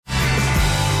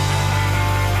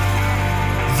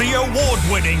The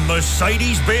award-winning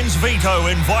Mercedes-Benz Vito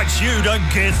invites you to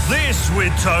Get This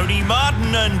with Tony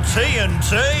Martin and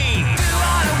TNT.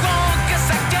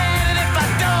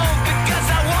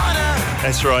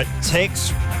 That's right.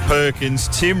 Tex, Perkins,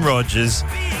 Tim Rogers,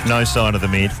 no sign of the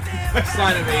mid. No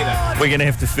sign of either. We're going to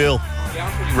have to fill.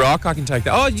 Rock, I can take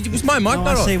that. Oh, was my mic not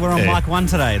on? I see we're on mic 1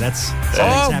 today. That's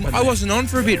I wasn't on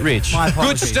for a bit, Rich.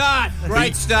 Good start.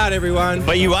 Great start, everyone.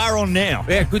 But you are on now.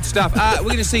 Yeah, good stuff. We're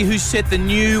going to see who set the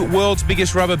new world's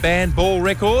biggest rubber band ball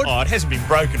record. Oh, it hasn't been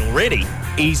broken already.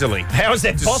 Easily. How is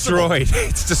that destroyed? possible?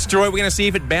 It's destroyed. We're going to see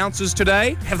if it bounces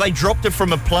today. Have they dropped it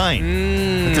from a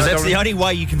plane? Because that's the only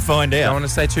way you can find out. Don't want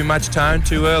to say too much, Tone,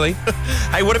 too early.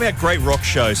 Hey, what about great rock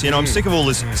shows? You know, I'm sick of all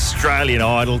this Australian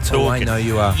Idol talk. Oh, I know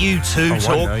you are. U2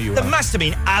 talk. I know you are. There must have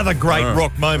been other great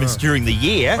rock moments during the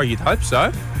year. Oh, you'd hope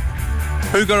so.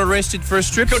 Who got arrested for a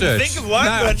strip Couldn't search? think of one,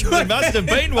 but there must have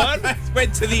been one.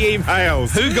 Went to the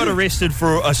emails. Who got arrested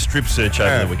for a strip search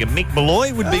over the weekend? Mick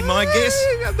Malloy would be my guess.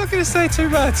 I'm not going to say too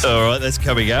much. All right, that's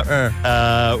coming up.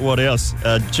 What else?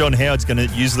 John Howard's going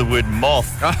to use the word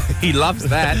moth. Oh, he loves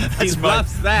that.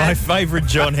 Loves that. My favourite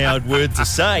John Howard word to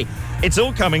say. It's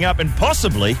all coming up, and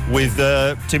possibly with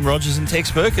Tim Rogers and Tex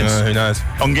Perkins. Who knows?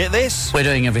 On Get This. We're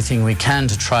doing everything we can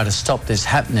to try to stop this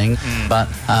happening, but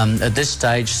at this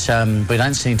stage, we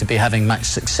don't seem to be having much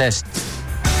success.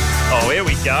 Oh, here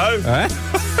we go.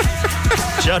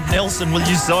 Judd Nelson, will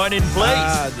you sign in,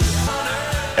 please?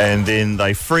 And then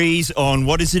they freeze on,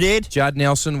 what is it, Ed? Judd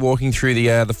Nelson walking through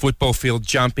the football field,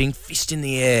 jumping, fist in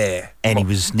the air. And he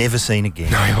was never seen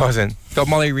again. No, he wasn't. Got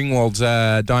Molly Ringwald's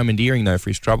diamond earring, though,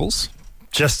 for his troubles.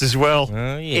 Just as well.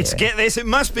 Oh, yeah. It's Get This. It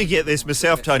must be Get This.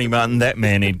 Myself, Tony Martin, that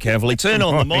man, Ed Cavalier. Turn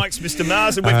on the mics, Mr.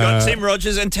 Mars, and we've got Tim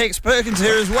Rogers and Tex Perkins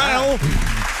here as well.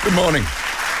 Good morning.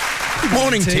 Good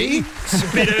morning, T. It's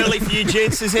a bit early for you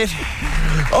gents, is it?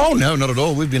 Oh, no, not at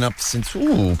all. We've been up since,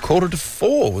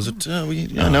 3:45. Was it?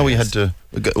 We've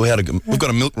got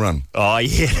a milk run. Oh,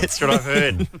 yeah, that's what I've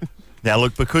heard. Now,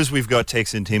 look, because we've got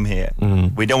Tex and Tim here,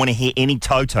 we don't want to hear any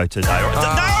Toto today. No!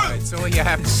 That's all you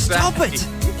have to say. Stop it!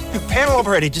 The panel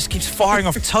operator just keeps firing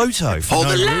off Toto. Hold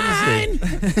the line!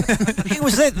 Hey,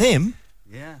 was that them?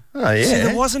 Yeah. Oh, yeah. See,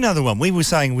 there was another one. We were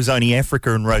saying it was only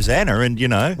Africa and Rosanna, and, you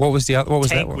know... What was the other? What was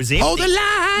Tank that one? was empty. Hold the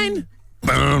line! Is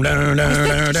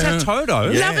that Toto?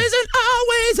 Yeah. Love isn't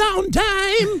always on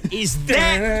time. Is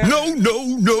that... No.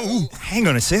 Hang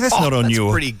on a sec, that's not on that's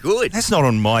your... pretty good. That's not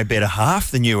on My Better Half,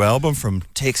 the new album from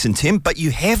Tex and Tim, but you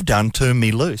have done Turn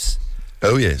Me Loose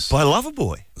Oh, yes. by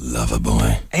Loverboy.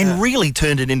 Loverboy. And really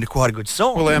turned it into quite a good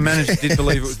song. Well, our manager did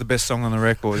believe it was the best song on the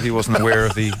record. He wasn't aware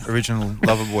of the original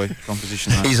Loverboy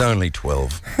composition. Though. He's only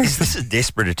 12. Is this a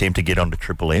desperate attempt to get onto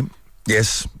Triple M?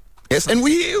 Yes, and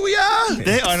here we are.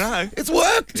 Yeah, I know. It's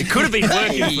worked. It could have been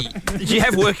working. Did you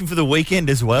have working for the weekend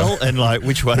as well? And, like,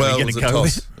 which one are we going to go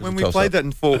with? When we played that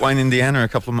in Fort Wayne, Indiana a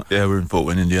couple of months... Yeah, we were in Fort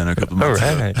Wayne, Indiana a couple of months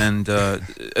ago. And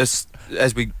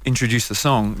as we introduced the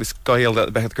song, this guy yelled out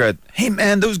the back of the crowd, "Hey,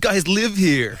 man, those guys live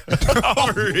here."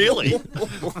 Oh, really?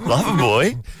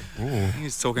 Loverboy? He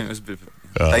was talking, it was a bit of...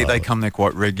 They come there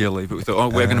quite regularly, but we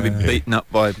thought, we're going to be beaten up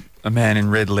by a man in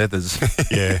red leathers.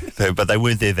 Yeah, but they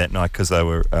weren't there that night because they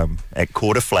were at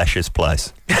Quarter Flash's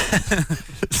place.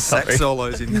 Sax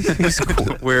solos in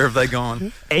where have they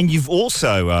gone? And you've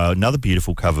also, another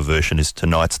beautiful cover version is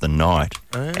Tonight's the Night.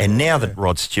 And now that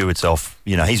Rod Stewart's off,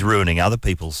 you know, he's ruining other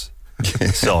people's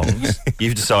songs,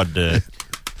 you've decided to,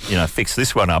 you know, fix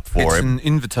this one up for him. It's an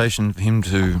invitation for him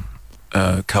to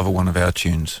cover one of our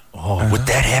tunes. Oh, would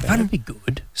that happen? That'd be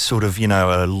good. Sort of, you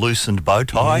know, a loosened bow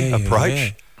tie approach.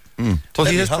 Yeah. Well,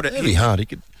 he That'd has be put it... That'd be hard. He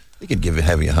could give a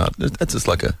Heavy Heart. That's just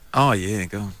like a... Oh, yeah,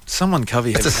 go on. Someone cover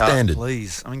Heavy It's a Heart, standard.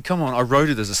 please. I mean, come on, I wrote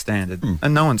it as a standard,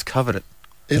 and no one's covered it.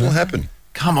 It'll happen.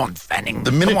 Come on, Fanning.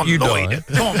 The minute Come on, you Lloyd. die...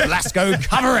 Come on, Blasco,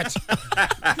 cover it.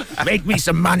 Make me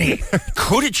some money.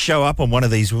 Could it show up on one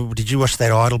of these? Did you watch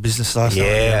that Idol business last night?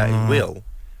 Yeah, it will.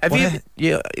 Have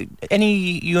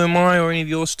any UMI or any of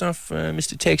your stuff,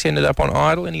 Mr. Tex, ended up on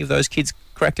Idol? Any of those kids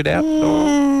cracked it out?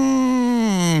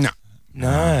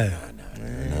 No.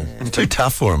 Too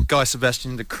tough for him. Guy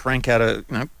Sebastian to crank out a,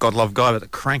 you know, God love Guy, but to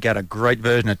crank out a great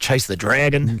version of Chase the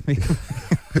Dragon.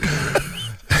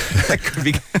 That could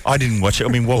be. I didn't watch it. I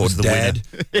mean, what was the Dad.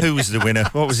 winner? Who was the winner?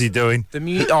 What was he doing?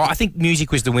 I think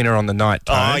music was the winner on the night.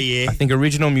 Tone. Oh, yeah. I think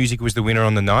original music was the winner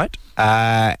on the night.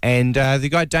 And the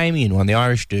guy Damien won, the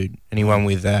Irish dude, and he won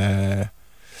with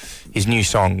his new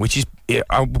song, which is...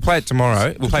 we'll play it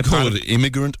tomorrow. We'll play Call it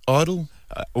Immigrant Idol?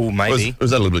 Maybe.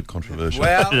 Was that a little bit controversial?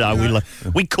 Well, No,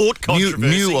 we caught controversy.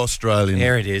 New Australian.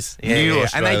 There it is. New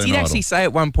And they Australian did actually Idol. say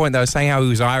at one point, they were saying how he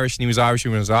was Irish and he was Irish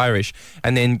and he was Irish.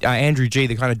 And then Andrew G,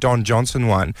 the kind of Don Johnson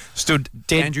one, stood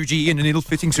dead. Andrew G in an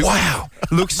ill-fitting suit. Wow.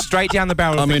 Looks straight down the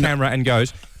barrel of the camera and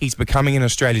goes, he's becoming an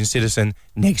Australian citizen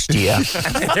next year.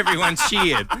 And then everyone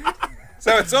cheered.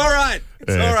 So it's all right.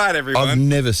 It's all right, everyone. I've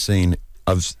never seen...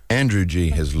 Andrew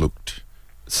G has looked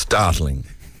startling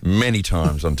many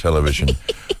times on television,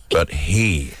 but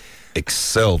he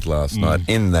excelled last night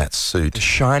in that suit. The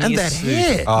shiniest and that suit.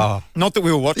 hair. Oh. Not that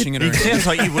we were watching it. Or It anything. sounds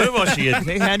like you were watching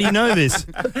it. How do you know this?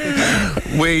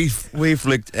 We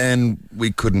flicked and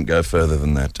we couldn't go further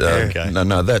than that. Okay.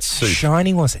 No, that suit.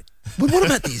 Shiny was it? But what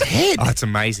about his head? Oh, it's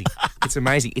amazing. It's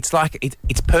amazing. It's like,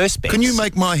 it's perspex. Can you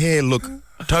make my hair look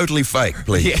totally fake,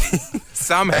 please? Yeah,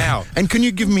 somehow. And can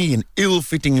you give me an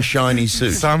ill-fitting shiny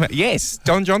suit? Yes,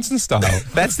 Don Johnson style.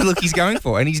 That's the look he's going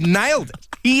for, and he's nailed it.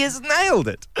 He has nailed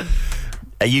it.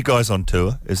 Are you guys on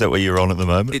tour? Is that what you're on at the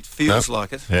moment? It feels No.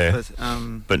 like it. Yeah.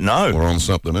 But But no. Or on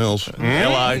something else.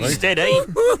 Hello, steady. Keep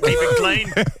it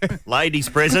clean. Ladies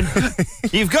present.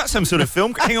 You've got some sort of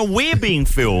film. Hang on, we're being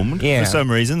filmed Yeah. for some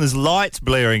reason. There's lights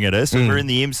blaring at us, and we're in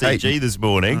the MCG this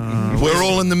morning. We're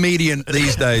all in the media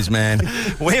these days, man.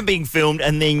 We're being filmed,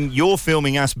 and then you're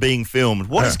filming us being filmed.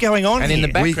 What is going on And here? in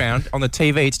the background, on the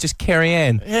TV, it's just Carrie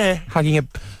Ann hugging a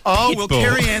oh well, pitbull.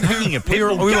 Carrie Ann, Hugging a pit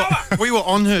bull. we were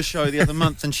on her show the other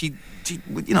month, and she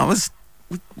we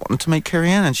wanted to meet Carrie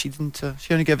Ann, and she didn't.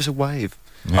 She only gave us a wave.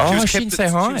 Oh, was she kept didn't say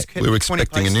she hi. was kept We were 20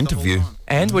 expecting an places the whole interview. time.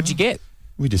 And what'd you get?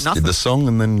 We just Nothing. did the song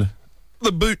and then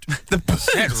the boot.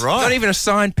 That's right. Not even a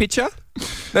signed picture?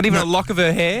 Not even a lock of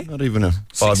her hair? Not even a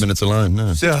 5 minutes alone,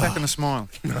 no. Six pack and a smile.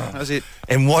 That was it.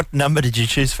 And what number did you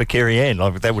choose for Carrie Ann?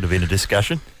 Like, that would have been a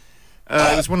discussion.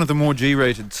 It was one of the more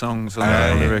G-rated songs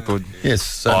on the record.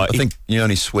 Yes, Oh, I think you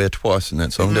only swear twice in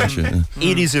that song, don't you? Yeah.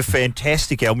 It is a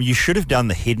fantastic album. You should have done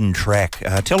the hidden track.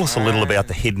 Tell us a little about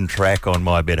the hidden track on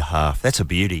My Better Half. That's a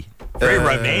beauty. Very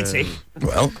romantic.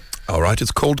 Well, all right,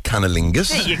 it's called Cunnilingus.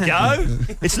 There you go.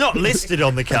 It's not listed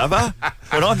on the cover,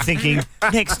 but I'm thinking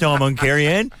next time on Carrie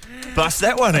Ann, bust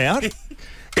that one out.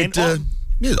 And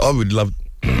Yeah, I would love...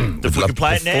 if we love could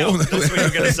play it to now. perform. That's what you were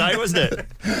going to say, wasn't it?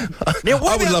 Now,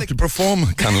 I would love to perform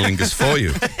Cunnilingus for you.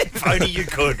 If only you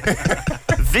could.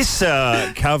 This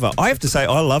cover, I have to say,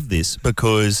 I love this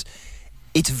because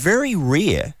it's very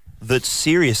rare that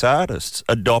serious artists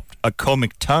adopt a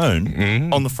comic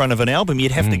tone on the front of an album.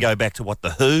 You'd have to go back to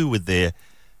The Who with their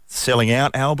Selling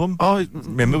Out album. Oh,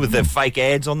 Remember, with their fake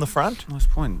ads on the front? nice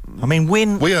point. I mean,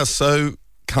 when... We are so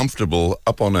comfortable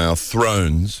up on our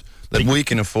thrones that we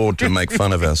can afford to make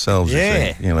fun of ourselves. Yeah.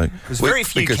 You see, you know, Because very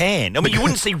few can. I mean, you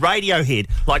wouldn't see Radiohead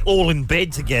like all in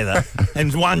bed together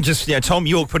and one just, Tom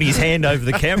York putting his hand over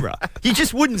the camera. You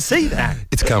just wouldn't see that.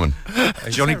 It's coming.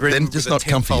 Johnny Britton Then just not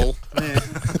comfy yet.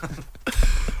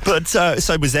 But so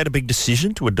was that a big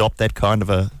decision to adopt that kind of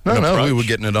an No, approach? we were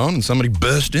getting it on and somebody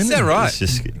burst in. Is that right? It's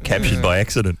just captured by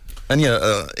accident. And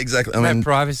yeah, exactly. I No mean,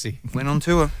 privacy. Went on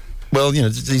tour. well,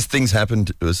 these things happen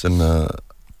to us and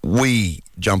we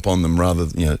jump on them rather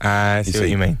than, I see what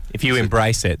you mean. If you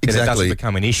embrace it, then it doesn't Exactly.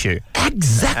 become an issue.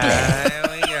 Exactly. There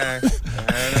we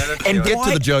go. And Get why,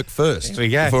 to the joke first There we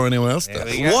go. before anyone else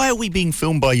does. why are we being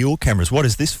filmed by your cameras? What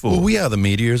is this for? Well, we are the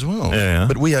media as well. Yeah.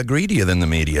 But we are greedier than the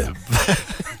media.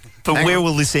 But where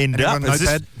will this end up? Anyone Is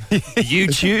this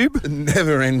YouTube? A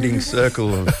never-ending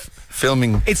circle of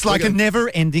filming. It's like a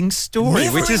never-ending story,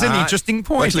 which is an interesting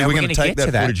point. Actually, Now we're we're going to gonna take get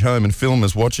to that that. footage home and film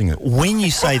us watching it. When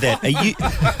you say that, are you...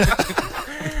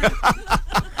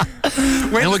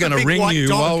 And we're going to ring you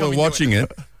while we're watching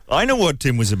it. I know what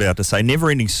Tim was about to say.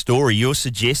 Never-ending story. You're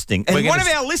suggesting, and We're one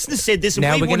gonna of our listeners said this. And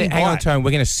Now we we're going to wouldn't hang on, buy it. Tone.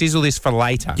 We're going to sizzle this for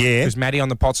later. Yeah. Because Maddie on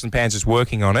the Pots and Pans is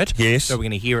working on it. Yes. So we're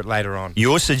going to hear it later on.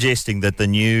 You're suggesting that the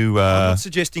new, I'm not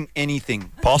suggesting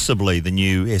anything. possibly the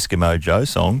new Eskimo Joe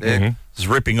song, is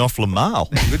ripping off Lamal.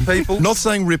 Good people. Not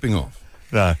saying ripping off,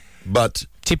 No. but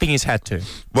Tipping his hat to.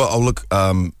 well, oh, look,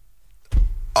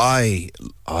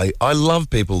 I love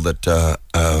people that are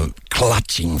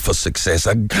clutching for success,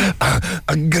 are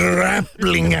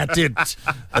grappling at it,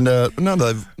 and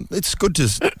it's good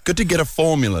to get a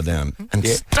formula down and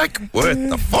stick with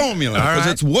the formula because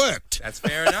it's worked. That's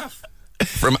fair enough.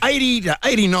 From 80 to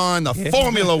 89, the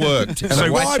formula worked. And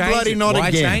So why change bloody it? not Why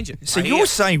again? change it? So you're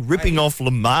saying ripping off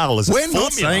Lamal is a We're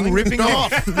not formula? saying ripping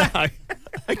off. No.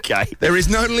 Okay. There is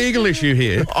no legal issue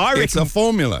here. I It's a reckon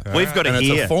formula. we've got to and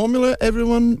hear. it's a formula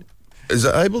everyone is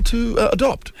able to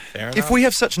adopt. If we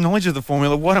have such knowledge of the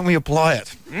formula, why don't we apply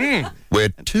it? We're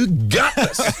too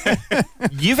gutless.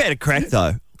 You've had a crack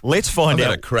though. let's find I've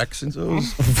had out. a crack since I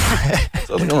was... I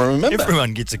don't remember.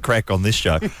 Everyone gets a crack on this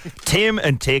show. Tim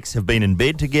and Tex have been in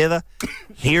bed together.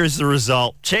 Here is the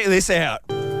result. Check this out.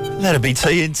 That'll be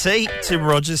TNT. Tim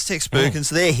Rogers, Tex Perkins,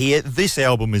 they're here. This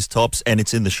album is tops, and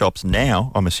it's in the shops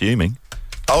now, I'm assuming.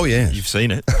 Oh, yeah. You've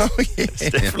seen it. Oh, yeah. It's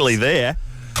definitely there.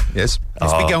 Yes.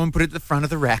 Let's be go and put it at the front of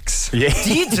the racks. Yeah.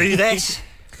 Do you do that?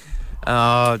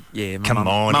 Yeah. My Come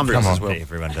on. Mum does as well.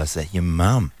 Everyone does that. Your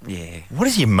mum. Yeah. What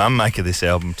does your mum make of this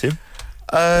album, Tim?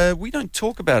 We don't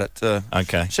talk about it.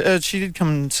 Okay. She did come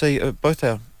and see, both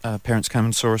our parents came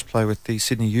and saw us play with the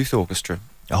Sydney Youth Orchestra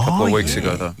a couple of weeks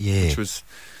ago, though. Yeah. Which was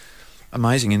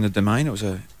amazing in the Domain. It was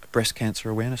a breast cancer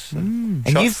awareness. And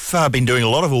you've been doing a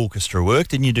lot of orchestra work.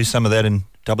 Didn't you do some of that in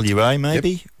WA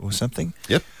maybe or something?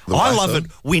 Yep. I love it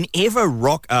whenever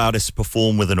rock artists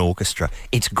perform with an orchestra.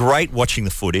 It's great watching the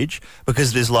footage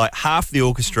because there's like half the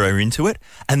orchestra are into it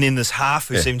and then there's half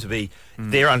who seem to be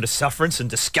there under sufferance and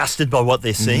disgusted by what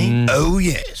they're seeing. Oh,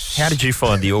 yes. How did you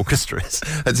find the orchestras?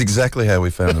 That's exactly how we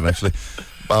found them, actually.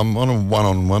 On a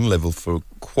one-on-one level for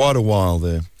quite a while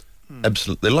there.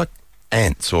 Absolutely. They're like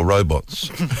ants or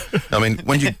robots. I mean,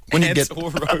 when you Ants get...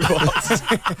 or robots.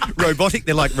 Robotic,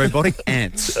 they're like robotic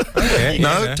ants.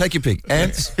 No, take your pick.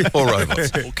 Ants or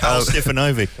robots. Or Carl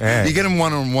Stefanovic. You get them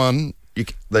one-on-one,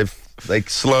 they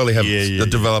slowly have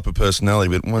develop a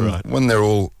personality, but when they're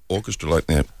all orchestra like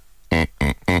that,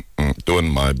 doing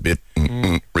my bit,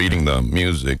 reading the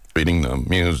music.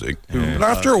 But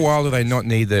after a while, do they not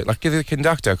need the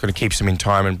conductor kind of keeps them in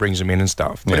time and brings them in and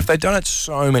stuff. But if they've done it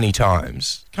so many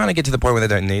times, kind of get to the point where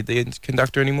they don't need the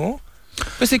conductor anymore.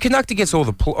 Because the conductor gets all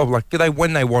the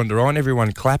when they wander on,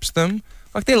 everyone claps them.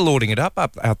 Like they're lording it up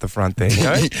out the front there, you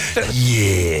know?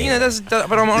 Yeah. You know,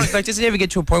 but I'm honest, they just never get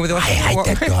to a point where they're like, I hate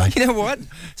that guy. You know what?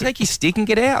 Take your stick and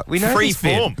get out. We know Free this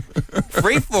bit. form.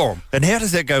 Free form. And how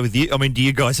does that go with you? I mean, do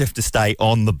you guys have to stay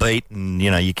on the beat and,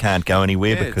 you can't go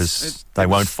anywhere Yeah, because they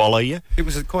won't follow you? It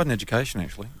was quite an education,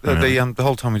 actually. The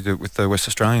whole time we did it with the West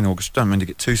Australian Orchestra, don't mean to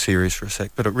get too serious for a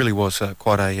sec, but it really was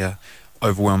quite a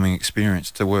overwhelming experience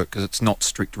to work because it's not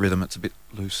strict rhythm, it's a bit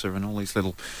looser and all these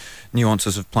little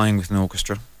nuances of playing with an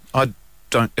orchestra. I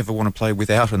don't ever want to play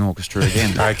without an orchestra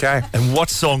again. Okay. And what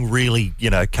song really,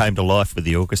 came to life with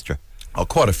the orchestra? Oh,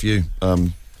 quite a few.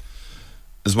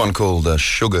 There's one called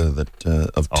Sugar that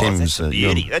of Tim's. That's a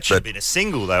beauty. That should have been a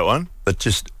single, that one. That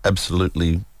just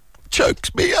absolutely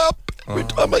chokes me up every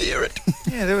time I hear it.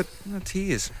 Yeah, there were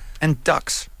tears. And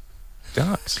ducks.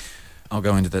 Ducks. I'll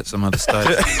go into that some other stage.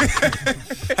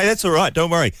 Hey, that's all right. Don't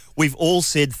worry. We've all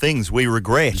said things we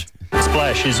regret.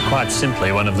 Splash is quite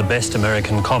simply one of the best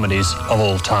American comedies of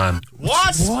all time.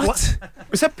 What?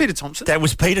 Was that Peter Thompson? That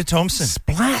was Peter Thompson.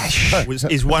 Splash.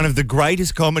 Is one of the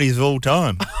greatest comedies of all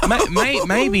time.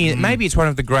 Maybe it's one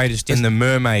of the greatest in the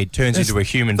mermaid turns into a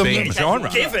human being genre.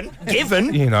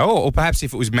 Given. Or perhaps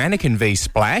if it was Mannequin v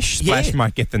Splash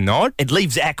might get the nod. It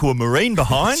leaves Aquamarine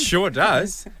behind. Sure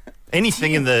does.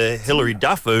 Anything in the Hilary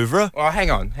Duff oeuvre. Oh,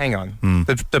 hang on.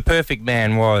 The Perfect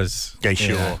Man was... Yeah,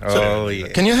 sure. Yeah.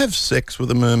 Can you have sex with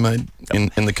a mermaid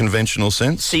in the conventional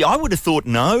sense? See, I would have thought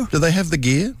no. Do they have the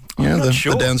gear? not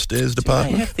sure. The downstairs They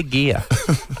department? have the gear.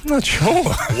 I'm not sure.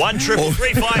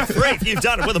 1-3-3-5-3 if you've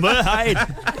done it with a mermaid.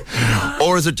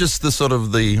 Or is it just the sort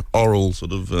of the oral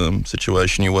sort of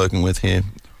situation you're working with here?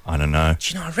 I don't know.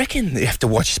 Do you know, I reckon you have to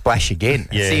watch Splash again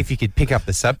and Yeah. see if you could pick up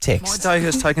the subtext. My day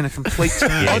has taken a complete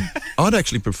turn. I'd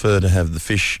actually prefer to have the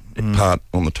fish part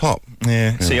on the top.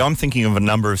 Yeah. See, I'm thinking of a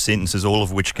number of sentences, all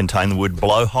of which contain the word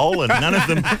blowhole, and none of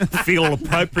them feel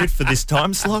appropriate for this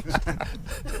time slot.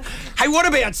 Hey, what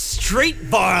about street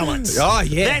violence? Oh,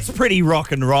 yeah. That's pretty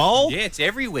rock and roll. Yeah, it's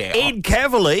everywhere. Ed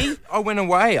Cavalier. I went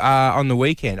away on the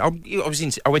weekend. I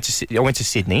went to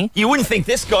Sydney. You wouldn't think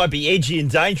this guy'd be edgy and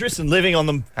dangerous and living on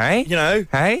the, Hey?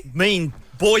 Hey? mean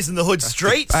boys in the hood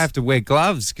streets. I have to wear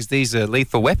gloves because these are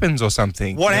lethal weapons or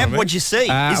something. What happened? What'd you see?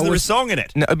 Is there a song in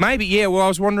it? No, maybe, yeah. Well, I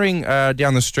was wandering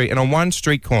down the street, and on one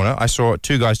street corner, I saw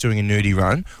two guys doing a nudie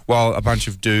run while a bunch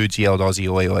of dudes yelled Aussie,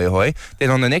 oi, oi, oi. Then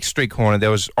on the next street corner,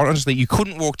 there was, honestly, you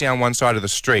couldn't walk down one side of the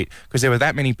street because there were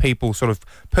that many people sort of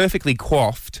perfectly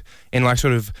coiffed in like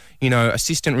sort of,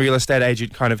 assistant real estate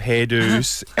agent kind of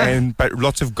hairdos but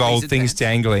lots of gold things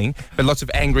dangling, but lots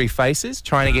of angry faces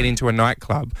trying to get into a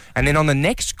nightclub. And then on the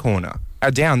next corner,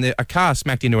 down there, a car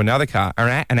smacked into another car,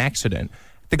 an accident.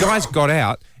 The guys got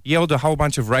out, yelled a whole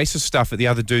bunch of racist stuff at the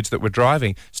other dudes that were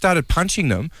driving, started punching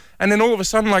them, and then all of a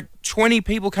sudden, like 20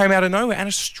 people came out of nowhere and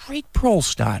a street brawl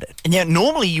started. And now,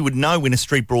 normally you would know when a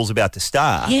street brawl's about to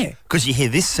start. Yeah. Because you hear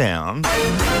this sound.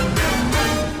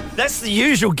 That's the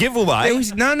usual giveaway. There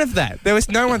was none of that. There was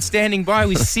no one standing by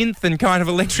with synth and kind of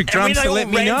electric drums to let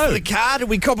me ran know. for the car. Did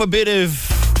we cop a bit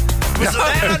of Was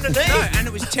that underneath? No, and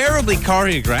it was terribly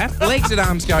choreographed. Legs and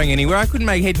arms going anywhere. I couldn't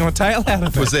make head nor tail out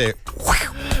of it. Was there?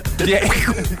 Yeah.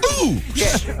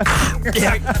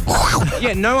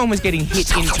 Yeah, no one was getting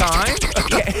hit in time.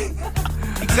 Yeah.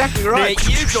 Exactly right. Now,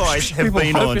 you guys have People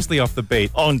been hopelessly off the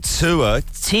beat. on tour.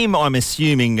 Tim, I'm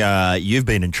assuming you've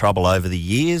been in trouble over the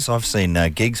years. I've seen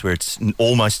gigs where it's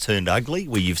almost turned ugly,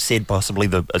 where you've said possibly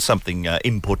something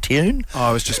importune. Oh,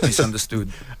 I was just misunderstood.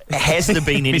 Has there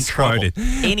been any trouble?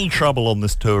 Misquoted. Any trouble on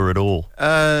this tour at all?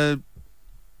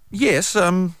 Yes,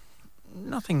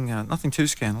 nothing too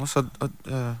scandalous.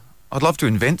 I'd love to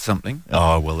invent something.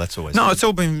 Oh, well, that's always No, good. it's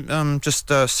all been just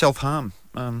self-harm.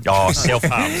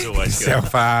 Self-harm is always good.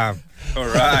 Self-harm. All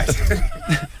right.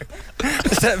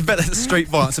 But street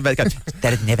violence about to go,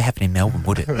 that'd never happen in Melbourne,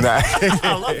 would it?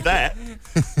 I love that.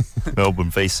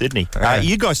 Melbourne v Sydney.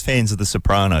 You guys fans of The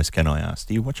Sopranos, can I ask?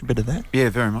 Do you watch a bit of that? Yeah,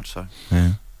 very much so.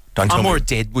 Yeah. Don't tell I'm me- more a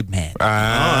Deadwood man.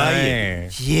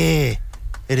 Yeah.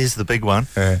 It is the big one.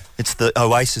 It's the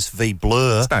Oasis v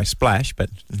Blur. No splash, but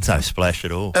It's no splash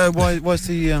at all. Why's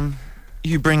the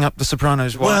you bring up The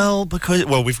Sopranos? Why?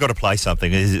 Well, we've got to play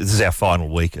something. This is our final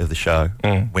week of the show.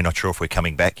 We're not sure if we're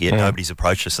coming back yet. Nobody's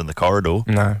approached us in the corridor.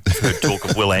 no. We've heard talk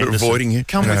of Will They're Anderson. avoiding you.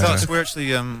 Come with us. We're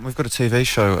actually we've got a TV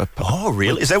show. Oh,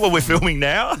 really? Is that what we're filming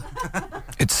now?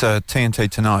 It's TNT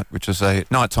Tonight, which is a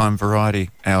nighttime variety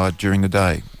hour during the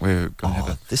day. We're going to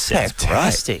have This sounds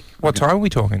great. What time are we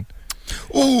talking?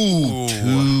 Ooh,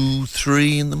 2,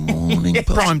 3 in the morning. a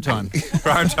prime time,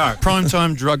 prime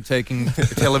time drug taking,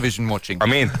 television watching.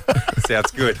 I'm in.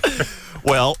 Sounds good.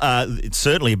 Well, it's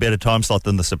certainly a better time slot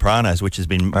than The Sopranos, which has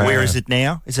been... where is it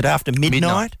now? Is it after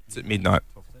midnight? It's at midnight.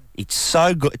 It's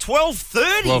so good.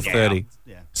 12:30 now. 12:30.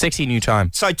 Sexy new time.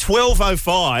 So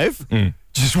 12:05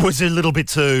 just was a little bit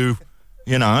too...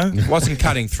 You know, Wasn't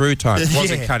cutting through time.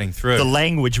 Wasn't Yeah. cutting through. the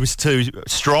language was too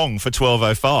strong for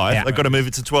 12:05. Yeah. They've got to move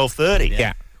it to 12:30.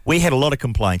 Yeah. We had a lot of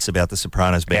complaints about The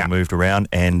Sopranos being Yeah. moved around,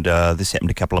 and this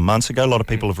happened a couple of months ago. A lot of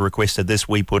people have requested this.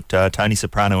 We put Tony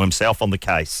Soprano himself on the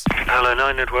case. Hello,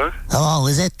 9 Network. Hello,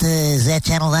 is that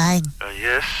Channel 9?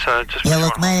 Yes, just... Yeah,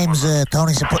 look, my name's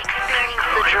Tony Soprano.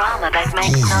 The drama that makes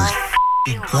Jesus life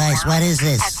f***ing Christ, what is At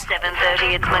this?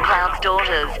 7:30, it's McLeod's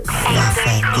Daughters.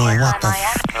 Nothing, dude, what the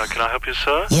can I help you,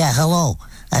 sir? Yeah, hello.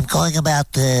 I'm calling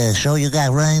about the show you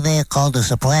got running there called The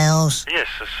Sopranos. Yes,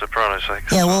 the Sopranos.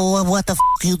 Yeah, well, what the f***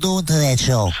 you doing to that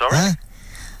show? Sorry?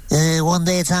 Huh? One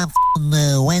day it's on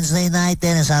f***ing Wednesday night,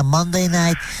 then it's on Monday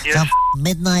night, it's on f***ing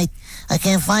midnight. I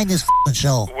can't find this f***ing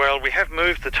show. Well, we have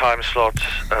moved the time slot.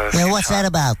 Yeah, what's that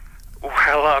about?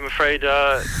 Well, I'm afraid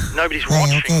nobody's Right,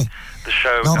 watching okay. the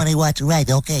show. Nobody watching. Right,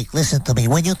 okay, listen to me.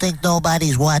 When you think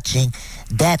nobody's watching,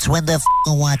 that's when they're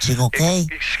f***ing watching, okay?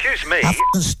 Excuse me. How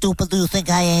f***ing stupid do you think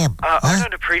I am? I huh?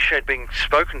 don't appreciate being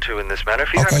spoken to in this manner.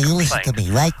 If you Okay, have a you listen complaint,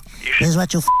 to me, right? you should- Here's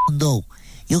what you f***ing do.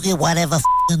 You get whatever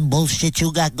f***ing bullshit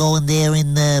you got going there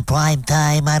in prime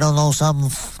time. I don't know, some,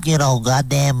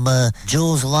 goddamn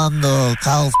Jules Lund or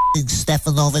Carl f***ing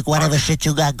Stefanovic, whatever shit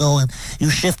you got going. You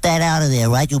shift that out of there,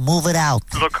 right? You move it out.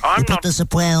 Look, I'm You put not... The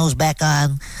Sopranos back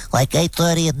on like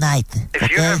 8:30 at night. If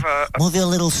Okay? you have a- Move your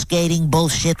little skating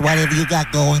bullshit, whatever you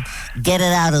got going. Get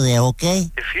it out of there, okay?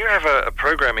 If you have a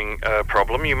programming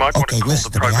problem, you might want Okay, to call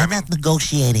listen the to me. I'm programming... not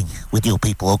negotiating with you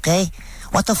people, okay?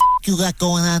 What the f*** you got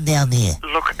going on down there?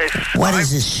 Look, if What I-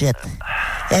 is this shit?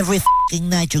 Every f***ing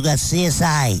night you got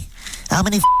CSI. How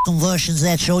many f***ing versions of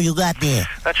that show you got there?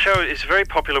 That show is very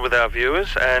popular with our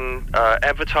viewers, and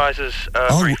advertisers are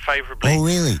very favourably Oh,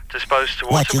 really? disposed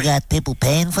towards What, it. you got people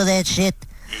paying for that shit?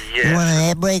 Yes. You want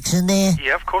air breaks in there?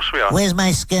 Yeah, of course we are. Where's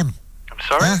my skim? I'm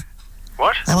sorry? Huh?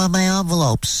 What? I want my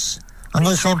envelopes. I'm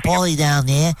going to send Paulie down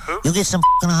there. Who? You get some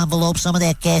f***ing envelopes, some of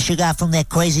that cash you got from that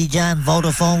Crazy John,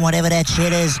 Vodafone, whatever that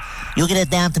shit is. You get it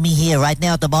down to me here, right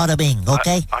now at the Bada Bing,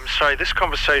 okay? I'm sorry, this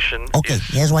conversation Okay, is...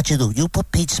 here's what you do. You put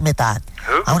Pete Smith on.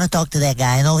 Who? I want to talk to that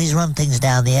guy. I know he's run things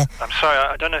down there. I'm sorry,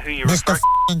 I don't know who you're Mr. referring...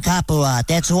 f***ing Copperot.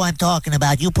 That's who I'm talking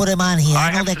about. You put him on here.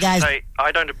 I know have that to guy's... say,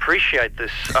 I don't appreciate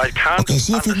this. I can't... Okay,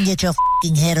 see if you can get your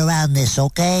f***ing head around this,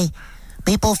 okay?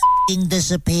 People f***ing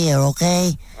disappear,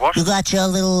 okay? What? You got your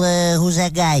little, who's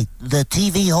that guy? The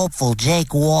TV hopeful,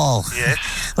 Jake Wall. Yes.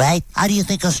 Right? How do you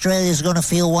think Australia's going to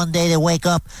feel one day they wake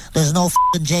up, there's no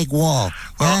f***ing Jake Wall?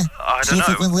 Well, Huh? I See don't if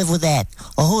you know. can live with that.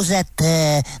 Or who's that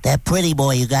pretty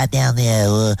boy you got down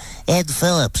there? Ed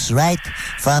Phillips, right?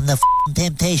 From the f***ing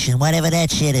Temptation, whatever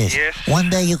that shit is. Yes. One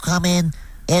day you come in,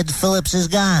 Ed Phillips is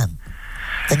gone.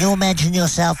 Can you imagine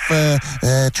yourself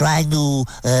trying to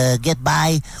get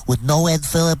by with no Ed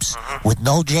Phillips, with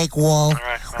no Jake Wall,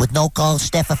 right. with no Carl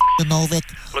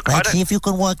Stefanovic? Look, I Right? don't- See if you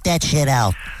can work that shit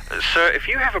out. Sir, if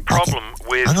you have a problem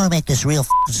with... I'm going to make this real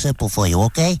f***ing simple for you,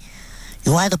 okay?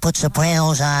 You either put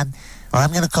Sopranos on, or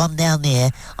I'm going to come down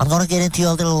there. I'm going to get into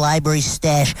your little library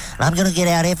stash, and I'm going to get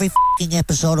out every fucking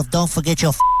episode of Don't Forget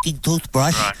Your fucking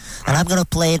Toothbrush, and I'm going to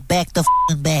play it back to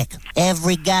fucking back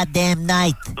every goddamn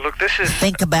night. Look, this is...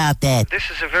 Think about that.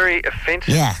 This is a very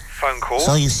offensive phone call.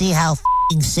 So you see how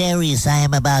fucking serious I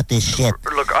am about this shit.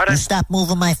 Look, I don't... You stop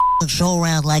moving my fucking show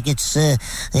around like it's,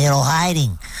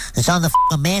 hiding. It's on the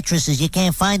fucking mattresses. You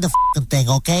can't find the fucking thing,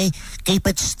 okay? Keep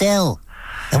it still.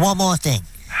 And one more thing.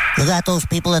 You got those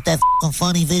people at that fucking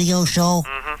funny video show?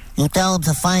 You tell them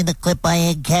to find a clip by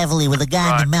Ed Cavalier with a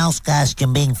guy in the mouse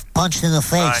costume being punched in the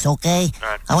face, okay?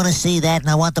 I want to see that, and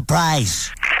I want the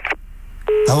prize.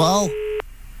 Hello?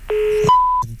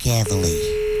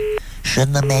 Cavalier.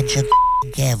 Shouldn't have mentioned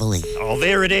Cavalier. Oh,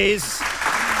 there it is.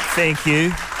 Thank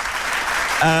you.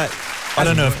 I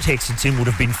don't know if Tex and Tim would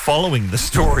have been following the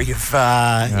story of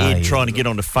Ed trying to get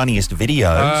onto funniest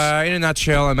videos. In a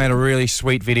nutshell, I made a really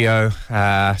sweet video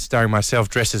starring myself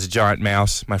dressed as a giant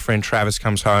mouse. My friend Travis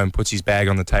comes home, puts his bag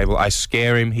on the table. I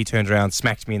scare him. He turns around,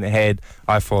 smacks me in the head.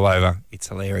 I fall over. It's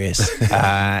hilarious.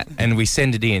 And we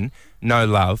send it in. No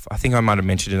love. I think I might have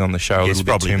mentioned it on the show a little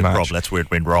bit too much. That's where it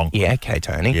went wrong. Yeah, okay,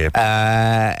 Tony.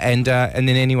 Yeah. And then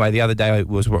anyway, the other day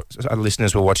our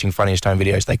listeners were watching Funniest Home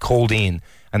Videos. They called in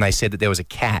and they said that there was a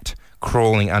cat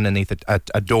crawling underneath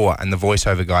a door, and the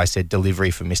voiceover guy said delivery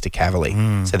for Mr.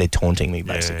 Cavalier. So they're taunting me,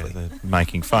 basically. Yeah, they're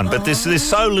making fun. But there's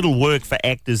so little work for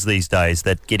actors these days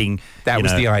that That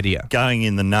was the idea. Going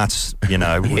in the nuts, with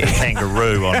a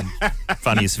kangaroo on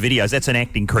Funniest Videos, that's an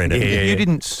acting credit. Yeah. You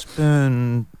didn't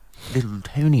spurn little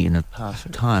Tony in the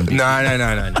past time. No.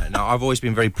 I've always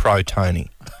been very pro Tony.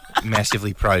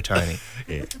 Massively pro Tony.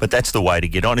 Yeah. But that's the way to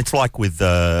get on. It's like with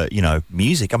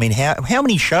music. I mean, how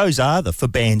many shows are there for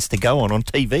bands to go on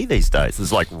TV these days?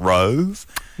 There's like Rove.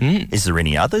 Is there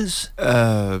any others?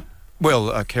 Carrie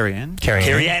Ann.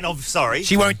 Carrie Ann, sorry.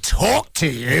 She won't talk to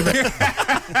you.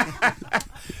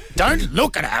 Don't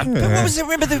look at her. What was it?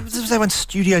 Remember there was that one,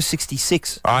 Studio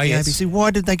 66? Oh, yes. ABC. Why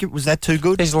did they was that too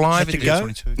good? There's live to at go?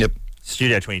 Yep.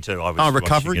 Studio 22. I was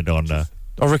Recovery? watching it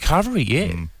on... Recovery,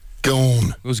 yeah. Gone.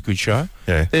 It was a good show.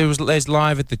 Yeah. There's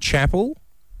live at the Chapel.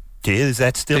 Yeah, is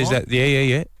that still on?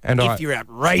 Yeah. And If you're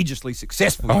outrageously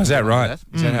successful. is that right?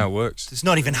 Is that how it works? It's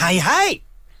not even hey.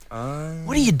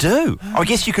 What do you do? I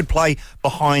guess you could play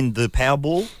behind the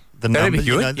Powerball. That'd numbers,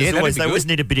 be good. There always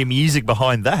need a bit of music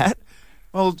behind that.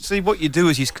 Well, see, what you do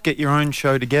is you get your own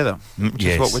show together, which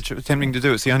is what we're attempting to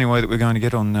do. It's the only way that we're going to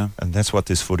get on. And that's what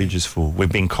this footage is for. We've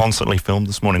been constantly filmed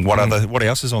this morning. What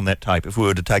else is on that tape? If we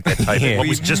were to take that tape, what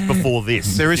was just before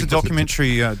this? There is a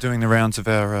documentary doing the rounds of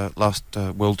our last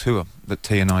world tour that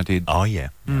T and I did. Oh, yeah.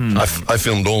 I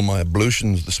filmed all my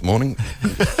ablutions this morning.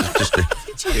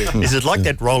 Is it like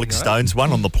that Rolling Stones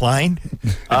one on the plane?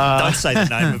 Don't say the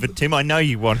name of it, Tim. I know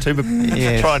you want to, but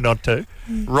try not to.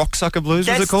 Rock Sucker Blues,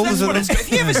 was it called? Have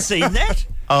you ever seen that?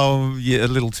 Oh, yeah, a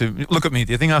little too. Look at me.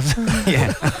 Do you think I've...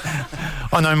 Yeah.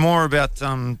 I know more about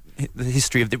the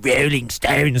history of the Rolling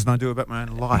Stones than I do about my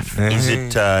own life. Is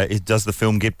it? Does the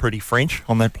film get pretty French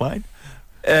on that plane?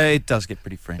 It does get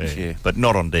pretty French, yeah. But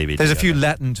not on DVD. There's a few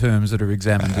Latin terms that are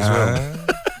examined as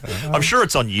well. I'm sure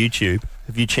it's on YouTube.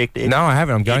 Have you checked it? No, I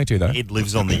haven't. I'm going to, though. It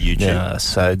lives on the YouTube. Yeah,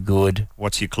 so good.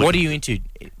 What's your clip? What are you into?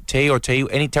 T or T?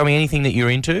 Tell me anything that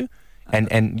you're into, and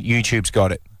YouTube's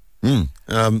got it.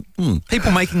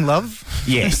 People making love?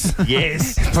 Yes.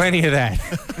 Yes. Plenty of that.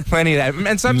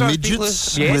 And sometimes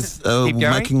midgets people with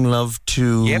making love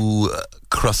to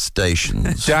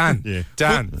crustaceans. Done.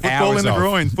 Done. Football in the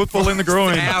groin. Football in the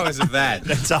groin. Hours of that.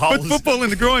 That's a whole... But football in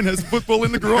the groin has football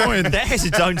in the groin. That has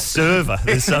its own server.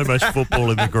 There's so much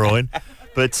football in the groin.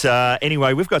 But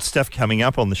anyway, we've got stuff coming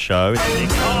up on the show.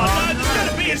 Oh, no, there's going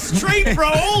to be a street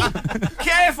roll.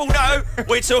 Careful, no.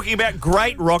 We're talking about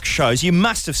great rock shows. You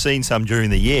must have seen some during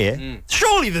the year.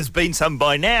 Surely there's been some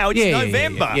by now. It's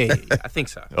November. Yeah, I think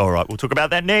so. All right, we'll talk about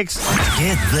that next.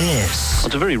 Get this.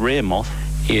 It's a very rare moth.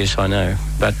 Yes, I know.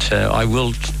 But I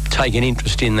will take an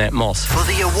interest in that moth. For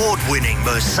the award-winning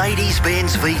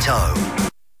Mercedes-Benz Vito.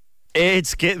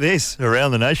 It's Get This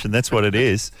around the nation. That's what it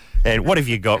is. And what have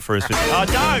you got for us? Oh,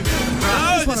 don't!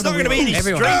 No, there's not going to be any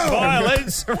street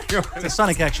violence. It's a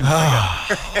Sonic action.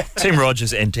 Tim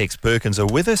Rogers and Tex Perkins are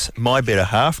with us. My Better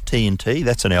Half, T&T.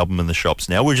 That's an album in the shops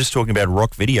now. We're just talking about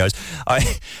rock videos.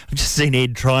 I've just seen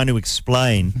Ed trying to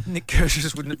explain. Nick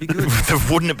Kirsch's Wouldn't It Be Good? The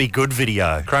Wouldn't It Be Good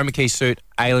video. Chroma key suit,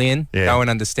 alien. Yeah. No one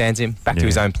understands him. Back to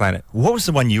his own planet. What was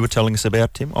the one you were telling us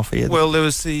about, Tim, off here? Well, there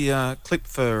was the clip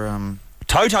for...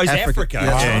 Toto's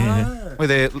Africa.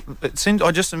 Where it seemed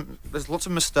there's lots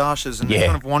of moustaches and they're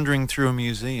kind of wandering through a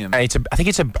museum. I think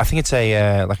it's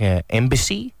a like an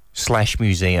embassy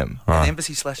Museum. An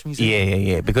embassy / museum.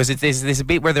 Yeah. Because there's a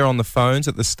bit where they're on the phones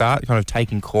at the start, kind of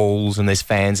taking calls, and there's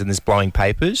fans and there's blowing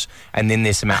papers, and then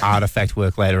there's some artifact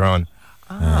work later on.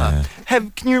 Can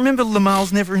you remember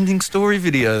Lamal's Never-Ending Story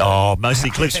video? Oh, mostly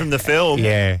clips from the film.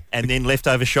 Yeah. And then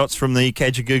leftover shots from the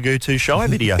Kajagoogoo 2 Shy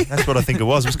video. That's what I think it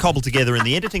was. It was cobbled together in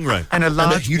the editing room. And a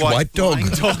large huge white dog.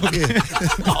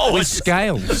 With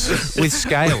scales. With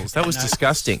scales. That was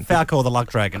disgusting. Falcor the Luck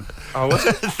Dragon. Oh, was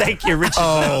it? Thank you,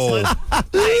 Richard.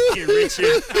 Thank you,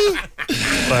 Richard.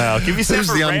 Wow, give yourself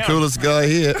Who's a the round. uncoolest guy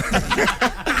here?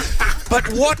 But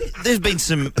there's been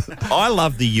some, I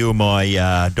love the You and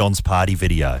My Don's Party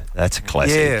video. That's a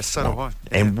classic. Yeah, so do I.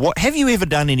 And have you ever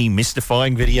done any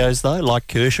mystifying videos, though, like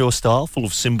Kershaw style, full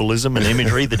of symbolism and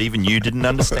imagery that even you didn't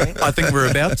understand? I think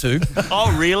we're about to.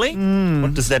 Oh, really?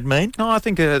 What does that mean? No, I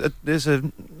think there's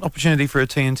an opportunity for a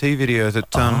TNT video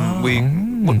that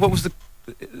What was the...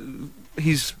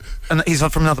 He's from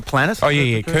another planet. Oh,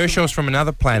 yeah. Kershaw's from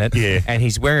another planet, and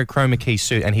he's wearing a chroma key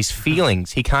suit, and his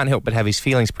feelings, he can't help but have his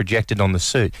feelings projected on the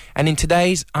suit. And in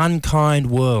today's unkind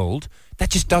world, that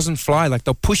just doesn't fly. Like,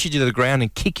 they'll push you to the ground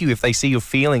and kick you if they see your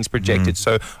feelings projected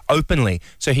so openly.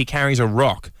 So he carries a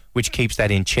rock, which keeps that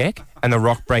in check, and the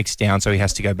rock breaks down, so he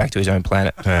has to go back to his own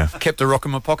planet. Yeah. Kept a rock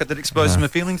in my pocket that exposes my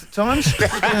feelings at times.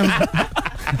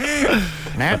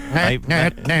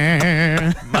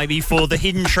 Maybe for the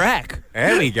hidden track.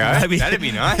 There we go. Maybe. That'd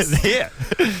be nice. Yeah.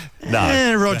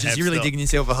 No. Rogers, you're really digging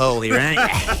yourself a hole here, ain't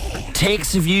you?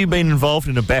 Tex, have you been involved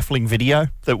in a baffling video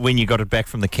that when you got it back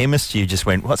from the chemist, you just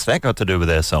went, what's that got to do with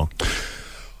our song?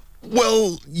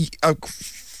 Well,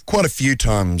 quite a few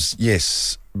times,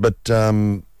 yes. But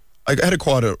I had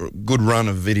quite a good run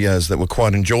of videos that were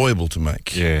quite enjoyable to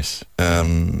make. Yes.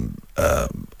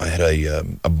 I had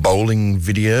a bowling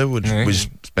video, which we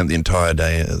spent the entire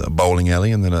day at a bowling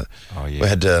alley, and then we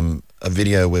had a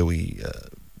video where we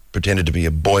pretended to be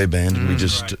a boy band, and we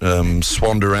just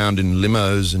swanned around in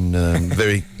limos and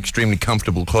very extremely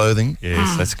comfortable clothing.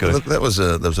 Yes, that's good. So that was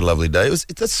a lovely day.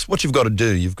 That's what you've got to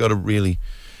do. You've got to really,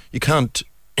 you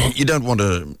don't want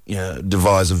to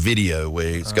devise a video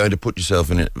where it's going to put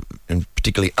yourself in a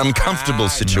particularly uncomfortable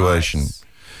situation.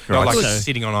 Nice. Not like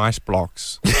sitting on ice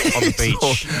blocks on the beach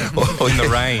or in the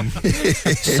rain.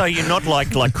 So you're not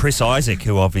like Chris Isaac,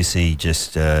 who obviously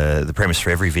just the premise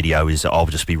for every video is I'll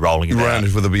just be rolling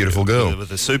around with a beautiful girl,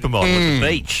 with a supermodel at the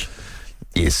beach.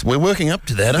 Yes, we're working up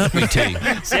to that, aren't we, T?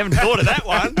 So haven't thought of that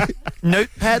one.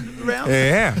 Notepad around.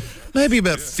 Yeah. Maybe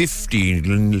about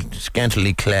 50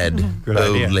 scantily clad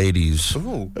old ladies.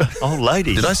 Ooh. Old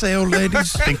ladies. Did I say old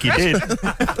ladies? I think you did.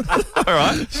 All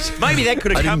right. Maybe that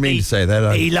could accompany... I didn't mean to say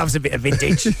that. He loves a bit of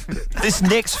vintage. This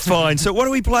next fine. So what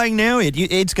are we playing now, Ed?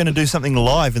 Ed's going to do something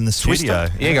live in the studio.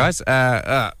 Yeah, guys.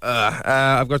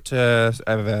 I've got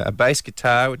a bass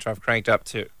guitar, which I've cranked up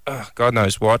to God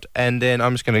knows what, and then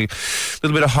I'm just going to... a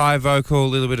little bit of high vocal, a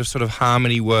little bit of sort of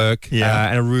harmony work,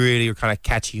 and a really kind of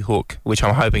catchy hook, which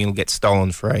I'm hoping will get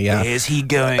stolen for a Where's he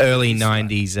going? early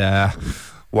 90s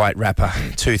white rapper.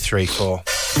 2, 3, 4.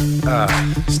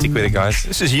 Stick with it, guys.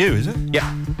 This is you, is it?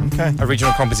 Yeah. Okay.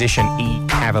 Original composition, E.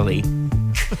 Cavalier.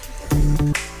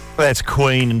 That's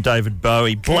Queen and David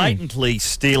Bowie blatantly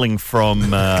stealing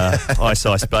from Ice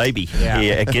Ice Baby.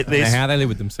 Yeah, get this. How they live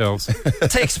with themselves.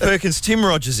 Tex Perkins, Tim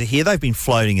Rogers are here. They've been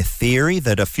floating a theory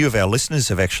that a few of our listeners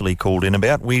have actually called in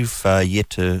about. We've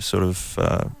yet to sort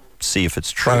of see if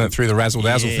it's true. Run it through the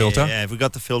razzle-dazzle filter. Yeah, have we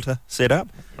got the filter set up?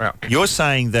 Right. You're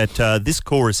saying that this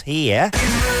chorus here...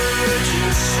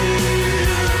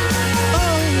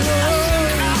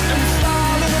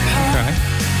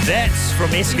 That's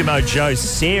from Eskimo Joe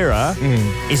Sarah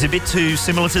is a bit too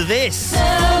similar to this.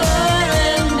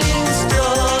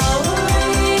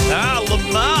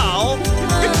 Lamal.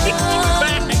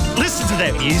 Listen to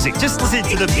that music. Just listen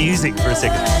to the music for a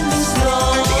second.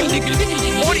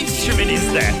 What instrument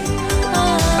is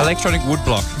that? Electronic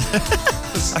woodblock.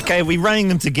 Okay, are we running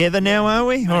them together now, are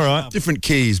we? All right. Different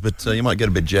keys, but you might get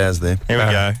a bit jazz there. Here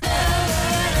we go.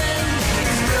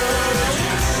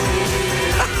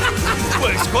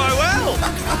 Works quite well.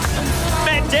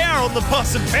 Matt Dower on the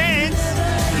Possum Pants.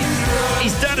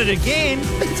 He's done it again.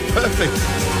 It's perfect.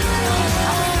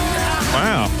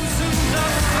 Wow.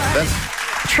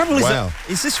 The trouble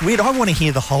is this weird? I want to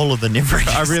hear the whole of the Never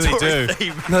Ending I really Story do.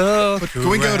 theme. Can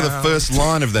we go to the first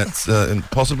line of that and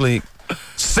possibly...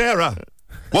 Sarah,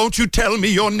 won't you tell me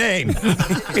your name?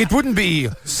 It wouldn't be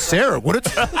Sarah, would it?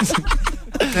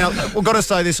 Now, we've got to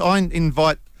say this. I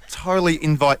totally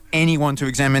invite anyone to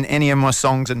examine any of my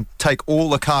songs and take all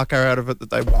the caca out of it that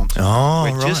they want.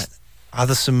 Oh, right. Are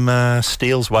there some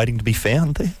steals waiting to be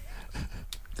found there?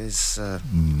 There's...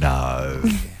 No.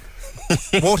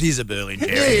 What is a Berlin Chair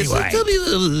Yes, anyway? tell me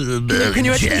the Berlin Can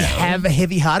you actually Chair. have a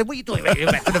heavy heart? What are you doing?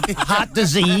 Heart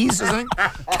disease or something?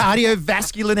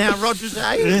 Cardiovascular now, Roger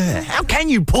say? How can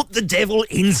you put the devil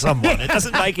in someone? It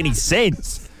doesn't make any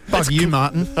sense. Fuck you,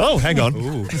 Martin. Oh, hang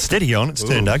on. Steady on. It's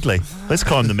turned ugly. Let's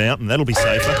climb the mountain. That'll be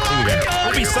safer. Here we go.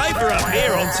 We'll be safer up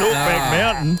here on Talkback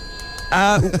Mountain.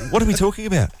 What are we talking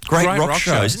about? Great rock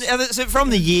shows. Is it from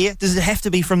the year? Does it have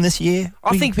to be from this year?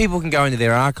 I think people can go into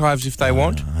their archives if they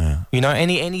want. You know,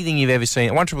 anything you've ever seen,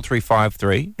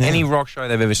 13353, any rock show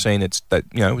they've ever seen,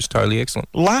 was totally excellent.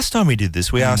 Last time we did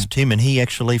this, we asked Tim, and he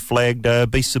actually flagged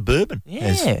Beast Suburban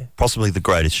as possibly the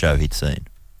greatest show he'd seen.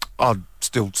 I'd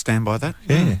still stand by that.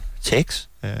 Yeah. Tex?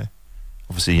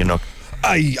 Obviously, you're not.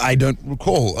 I don't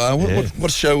recall.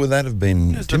 What show would that have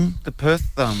been, Tim? The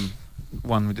Perth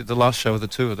one we did, the last show of the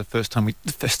tour, the first time we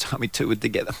toured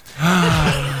together.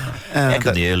 Back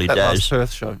in the early that days. last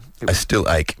Perth show. I still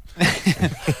ache.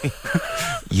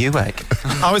 You ache.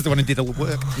 I was the one who did all the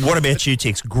work. What about you,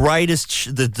 Tex?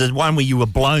 Greatest, the one where you were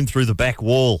blown through the back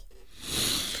wall.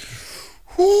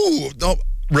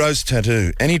 Rose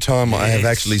Tattoo. Anytime I have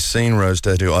actually seen Rose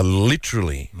Tattoo, I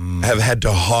literally have had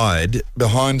to hide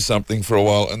behind something for a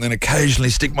while and then occasionally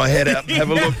stick my head out and have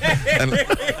a look.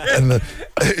 and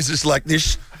it's just like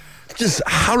this just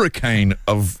hurricane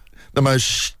of the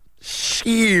most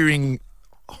shearing,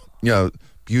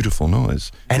 beautiful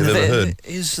noise And you've ever heard.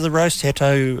 Is the Rose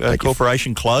Tattoo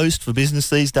Corporation closed for business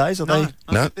these days? Are they?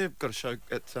 No. They've got a show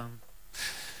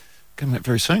coming up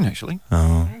very soon, actually.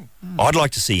 Oh. I'd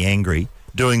like to see Angry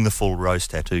doing the full Rose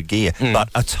Tattoo gear, but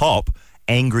atop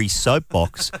Angry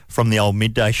soapbox from the old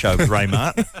midday show with Ray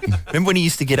Martin. Remember when he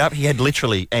used to get up? He had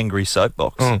literally Angry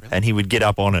soapbox, and he would get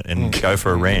up on it and go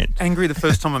for a rant. Angry, the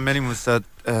first time I met him was a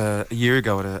year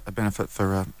ago at a benefit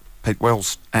for Pete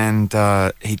Wells, and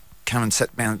he come and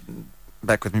sat down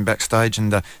back with me backstage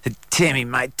and said, "Timmy,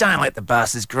 mate, don't let the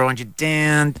bastards grind you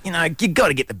down. You got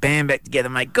to get the band back together,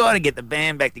 mate. Got to get the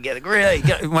band back together." Really,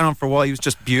 it went on for a while. He was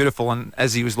just beautiful, and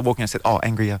as he was walking, I said, "Oh,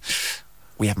 Angry,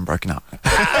 we haven't broken up.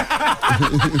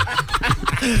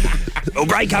 We'll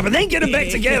break up and then get them back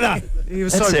together." He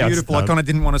was so beautiful. I kind of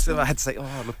didn't want to say. I had to say,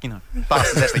 "Oh, look,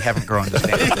 bastards actually haven't grinded us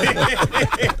down."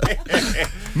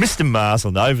 Mr.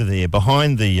 Marsland over there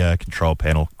behind the control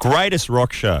panel. Greatest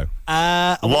rock show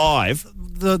live.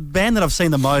 The band that I've seen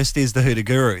the most is the Hoodoo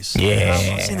Gurus.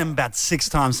 Yeah. I've seen them about 6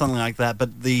 times, something like that.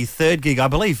 But the third gig, I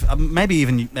believe, maybe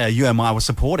even UMI was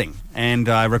supporting, and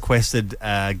I requested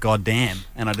 "Goddamn,"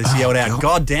 and I just yelled out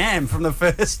 "Goddamn" from the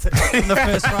first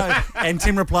row, and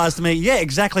Tim replies to me, "Yeah,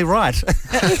 exactly right,"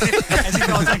 as if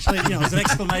I was actually, it was an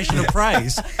exclamation of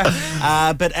praise.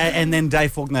 And then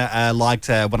Dave Faulkner liked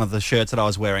one of the shirts that I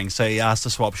was wearing, so he asked to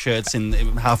swap shirts in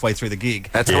halfway through the gig.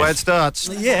 That's the way it starts.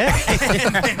 Yeah.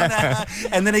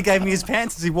 And then he gave me his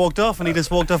pants as he walked off, and he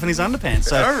just walked off in his underpants.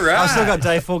 So I've still got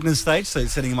Dave Faulkner's stage suit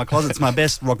sitting in my closet. It's my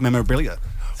best rock memorabilia.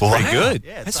 Very good.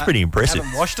 Yeah, that's pretty impressive. I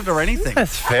haven't washed it or anything.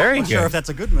 That's very I'm not good. sure if that's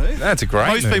a good move. That's a great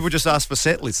Most move. people just ask for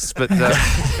set lists, but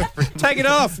Take it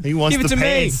off. He wants Give it the to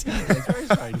pants. me. It's very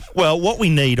strange. Well, what we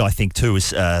need, I think, too,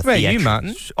 is Where are you, theatrics.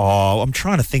 Martin? Oh, I'm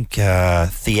trying to think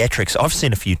theatrics. I've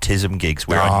seen a few TISM gigs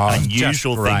where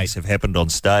unusual just great. things have happened on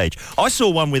stage. I saw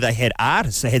one where they had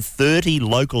artists. They had 30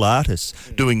 local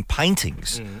artists doing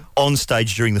paintings on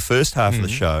stage during the first half of the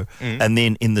show. And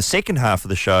then in the second half of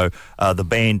the show, the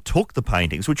band took the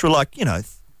paintings, which were like, a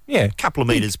couple of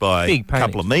metres by a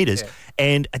couple of metres,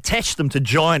 and attached them to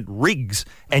giant rigs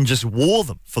and just wore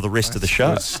them for the rest of the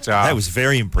show. That was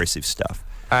very impressive stuff.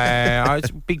 It's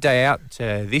a big day out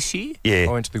this year. Yeah.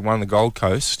 I went to the one on the Gold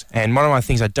Coast, and one of my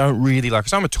things I don't really like,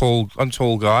 because I'm a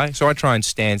tall guy, so I try and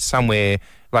stand somewhere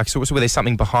so where there's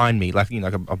something behind me, like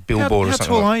a billboard or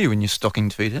something. How tall are you in your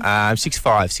stockinged feet? I'm 6'5",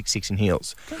 6'6" in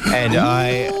heels, and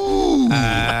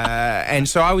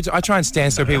so I try and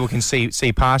stand so people can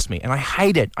see past me, and I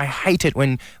hate it. I hate it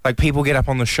when people get up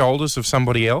on the shoulders of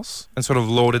somebody else and sort of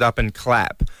lord it up and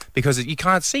clap, because you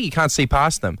can't see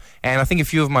past them. And I think a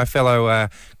few of my fellow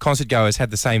concert goers had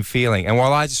the same feeling. And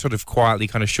while I just sort of quietly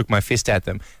kind of shook my fist at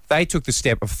them, they took the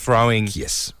step of throwing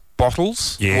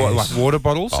bottles, like water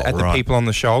bottles, at the people on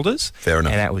the shoulders. Fair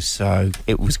enough. And that was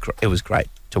it was great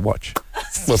to watch.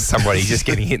 Well, somebody just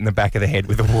getting hit in the back of the head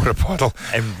with a water bottle.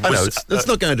 And I know it's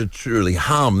not going to truly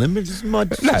harm them. It just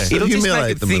might it'll just make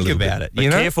humiliate it them think a little about bit. it. Be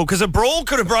careful, because a brawl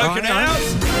could have broken out.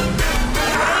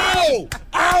 Ow!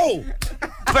 Ow!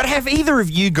 But have either of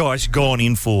you guys gone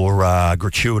in for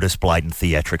gratuitous, blatant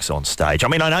theatrics on stage? I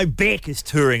mean, I know Beck is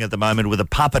touring at the moment with a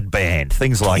puppet band,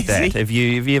 things like that. Have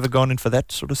you ever gone in for that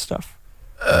sort of stuff?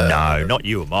 No, not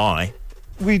you or I.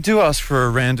 We do ask for a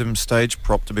random stage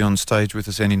prop to be on stage with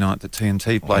us any night that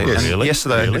TNT play. Oh, and really?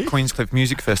 yesterday Really? at the Queenscliff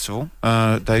Music Festival,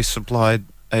 they supplied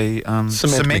a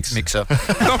cement mixer.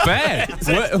 Not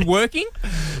bad. Working?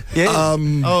 Yeah.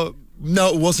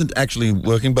 No, it wasn't actually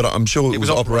working, but I'm sure it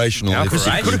was operational. Yeah, Because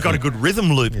you could have got a good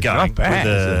rhythm loop going with bad.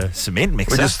 a cement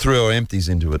mixer. We just threw our empties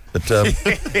into it. But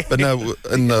but no,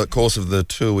 in the course of the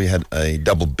tour, we had a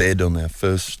double bed on our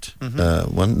first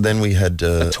one. Then we had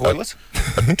a toilet?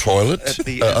 A toilet. At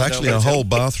the actually, a whole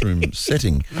bathroom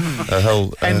setting. A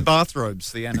whole, and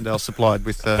bathrobes, the Annandale supplied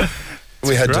with...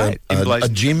 we had a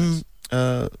gym.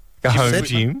 A home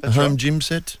gym. A home gym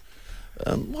set.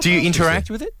 Do you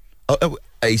interact with it?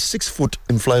 A 6-foot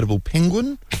inflatable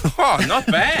penguin. Oh, not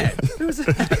bad.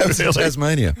 That was in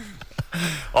Tasmania.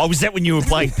 Oh, was that when you were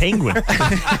playing Penguin?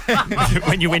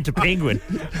 When you went to Penguin?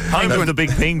 Home of the big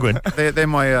penguin. They're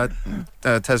my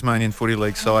Tasmanian Footy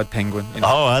League side penguin. You know.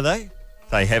 Oh, are they?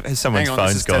 They have someone's Hang on,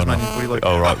 phone's this is gone Tasmanian off. Footy League.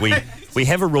 All right, we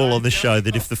have a rule on this show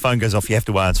that if the phone goes off, you have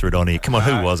to answer it on here. Come on,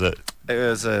 who was it? It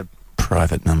was a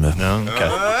private number. No, okay.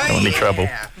 Don't want any trouble.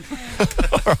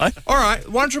 All right.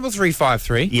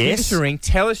 133353. Yes. Give us a ring.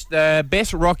 Tell us the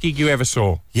best rock gig you ever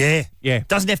saw. Yeah. Yeah.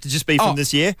 Doesn't have to just be from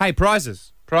this year. Hey, prizes.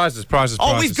 Prizes.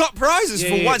 Oh, we've got prizes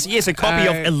for once. Yes, a copy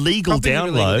of Illegal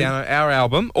Download. Our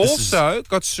album. Also,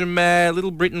 got some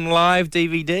Little Britain Live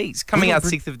DVDs coming out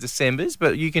 6th of December,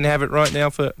 but you can have it right now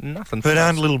for nothing. But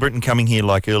aren't Little Britain coming here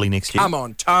like early next year? Come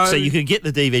on, Tone. So you can get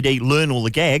the DVD, learn all the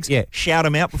gags, shout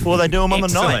them out before they do them on the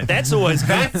night. That's always good.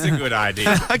 That's a good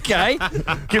idea. Okay.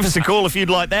 Give us a call if you'd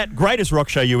like that. Greatest rock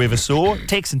show you ever saw.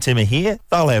 Tex and Tim are here.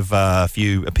 They'll have a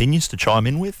few opinions to chime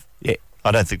in with. Yeah. I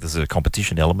don't think there's a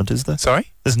competition element, is there?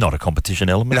 Sorry? There's not a competition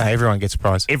element. No, everyone gets a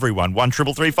prize. Everyone.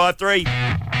 133353.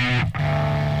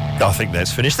 I think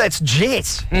that's finished. That's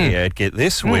Jet. Yeah, get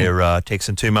this. We're Tex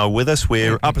and Tim are with us.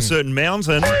 We're up a certain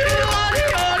mountain.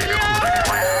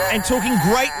 And talking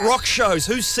great rock shows.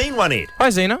 Who's seen one, Ed? Hi,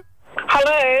 Zena.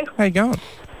 Hello. How you going?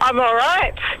 I'm all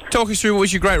right. Talk us through what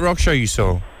was your great rock show you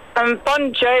saw?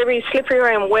 Bon Jovi's Slippery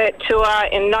When Wet tour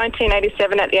in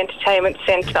 1987 at the Entertainment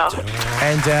Centre.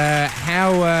 And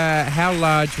how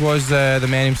large was the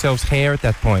man himself's hair at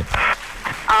that point?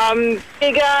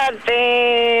 Bigger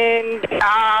than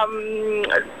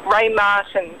Ray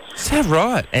Martin's. Is that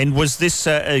right? And was this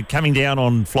coming down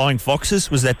on Flying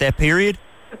Foxes? Was that period?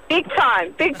 Big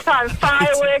time.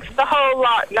 Fireworks, the whole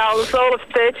lot. No, I was all of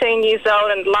 13 years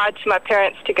old and lied to my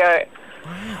parents to go.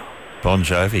 Bon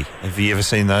Jovi. Have you ever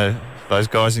seen those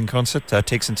guys in concert,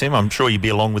 Tex and Tim? I'm sure you'd be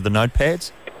along with the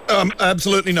notepads.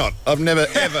 Absolutely not. I've never,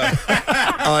 ever.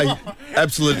 I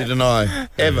absolutely deny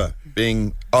ever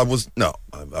being.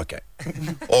 Okay.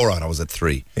 All right, I was at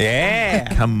 3.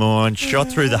 Yeah. Come on,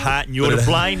 shot through the heart and you're to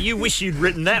blame. You wish you'd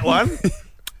written that one.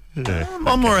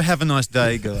 I'm more a have a nice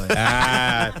day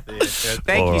guy.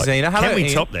 Thank you, Zena. Hello, Can we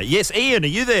Ian. top that? Yes, Ian, are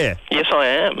you there? Yes, I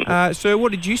am. So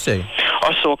what did you see?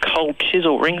 I saw Cold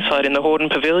Chisel ringside in the Horden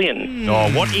Pavilion.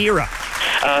 Oh, what era?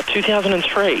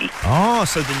 2003. Oh,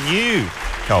 so the new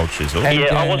Cold Chisel. And,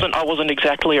 I wasn't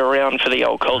exactly around for the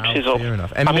old Cold Chisel. Fair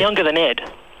enough. I'm younger than Ed.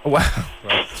 Wow.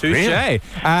 Touche. Really?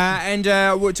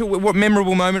 What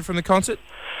memorable moment from the concert?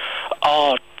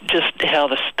 Oh, just how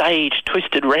the stage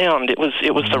twisted round. It was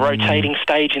the rotating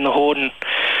stage in the Horden,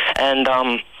 and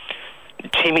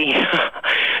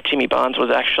Jimmy Barnes was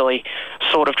actually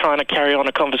sort of trying to carry on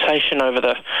a conversation over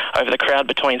the crowd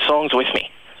between songs with me.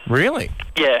 Really?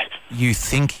 Yeah. You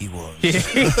think he was.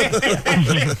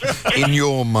 In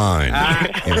your mind.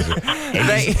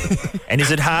 And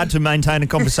is it hard to maintain a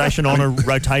conversation on a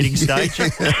rotating stage?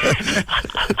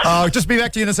 I'll just be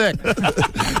back to you in a sec.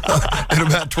 In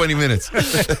about 20 minutes.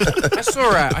 I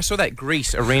saw that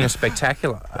Greece Arena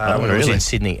Spectacular when it was really? in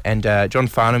Sydney, and John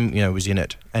Farnham, was in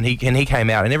it, and he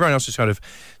came out, and everyone else was sort of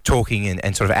talking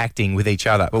and sort of acting with each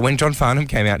other. But when John Farnham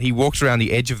came out, he walked around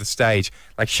the edge of the stage,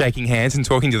 like shaking hands and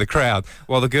talking to the crowd,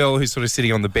 while the girl who's sort of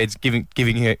sitting on the bed's giving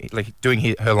her, like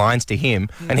doing her lines to him,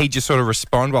 and he just sort of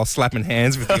respond while slapping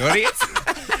hands with the audience.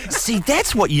 See,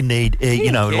 that's what you need,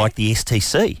 like the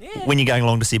STC, when you're going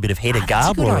along to see a bit of Hedda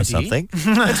Gabler or something.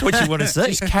 That's what you want to see.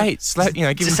 Just Kate, give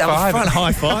him Just 5. front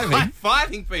high-fiving.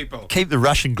 High-fiving people. Keep the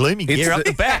Russian gloomy gear up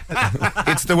the back.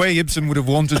 It's the way Ibsen would have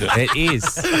wanted it. It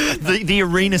is. The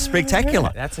Arena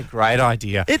Spectacular. That's a great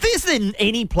idea. Is there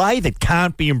any play that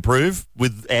can't be improved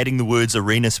with adding the words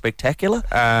Arena Spectacular?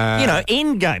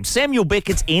 Endgame. Samuel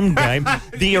Beckett's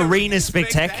Endgame, the Arena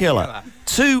Spectacular.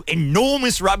 2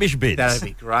 enormous rubbish bits. That'd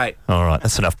be great. All right,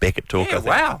 that's enough Beckett talk. Yeah, I think.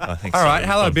 wow. I think All so. right,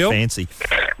 hello, I'm Bill. Fancy.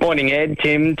 Morning, Ed,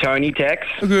 Tim, Tony, Tex.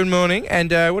 Good morning.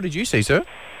 And what did you see, sir?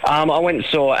 I went and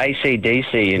saw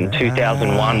AC/DC in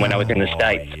 2001 when I was in the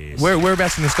States. Yes.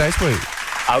 Whereabouts in the States were you?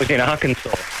 I was in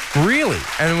Arkansas. Really?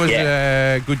 And it was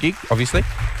Yeah. a good gig, obviously.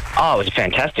 Oh, it was a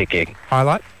fantastic gig.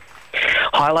 Highlight?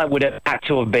 Highlight would have had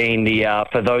to have been the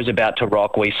For Those About to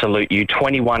Rock, We Salute You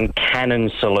 21 Cannon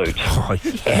Salute. Oh,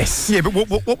 yes. Yeah, but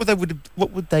what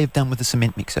would they have done with the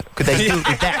cement mixer? Could they do it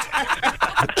with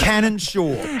that? Cannon,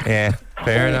 sure. Yeah,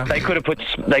 fair enough. They could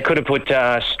have put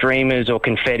streamers or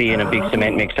confetti in a big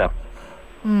cement mixer.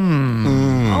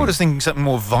 I was thinking something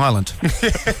more violent.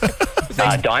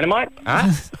 Dynamite?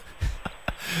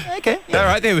 Okay. All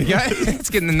right, there we go. It's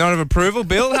getting the nod of approval.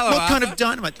 Bill, hello. What kind of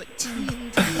dynamite? Like,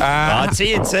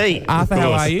 TNT. Arthur,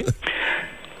 how are you?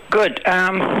 Good.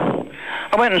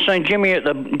 I went and seen Jimmy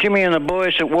and the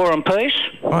Boys at War and Peace.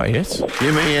 Oh, yes.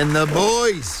 Jimmy and the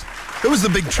Boys. Who was the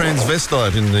big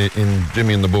transvestite in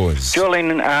Jimmy and the Boys?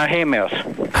 Julian Hairmouth.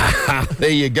 There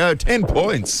you go, 10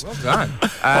 points. Well done.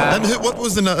 And what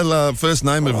was the first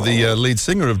name of the lead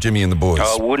singer of Jimmy and the Boys?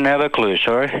 I wouldn't have a clue,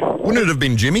 sorry. Wouldn't it have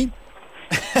been Jimmy?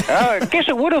 I guess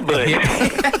it would have been.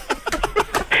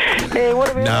 Yeah, what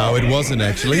have you No, it wasn't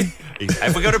actually.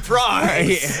 Have we got a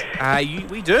prize?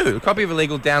 We do. A copy of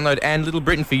Illegal Download and Little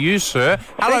Britain for you, sir.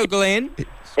 Hello, Glenn.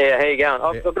 Yeah, how you going?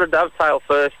 I've got a dovetail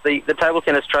first. The table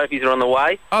tennis trophies are on the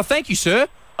way. Oh, thank you, sir.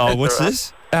 Oh, what's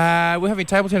this? We're having a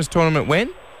table tennis tournament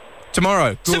when?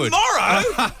 Tomorrow. Good. Tomorrow?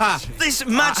 This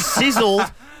much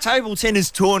sizzled table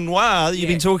tennis tournoi that you've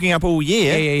been talking up all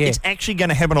year. Yeah. It's actually going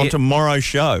to happen on tomorrow's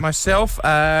show. Myself,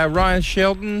 Ryan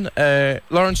Sheldon,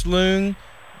 Lawrence Loong,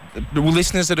 the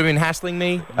listeners that have been hassling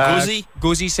me.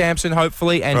 Guzzy Sampson,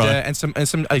 hopefully, and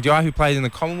a guy who played in the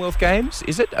Commonwealth Games.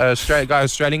 Is it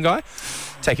Australian guy?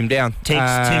 Take him down. Tim,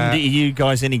 are you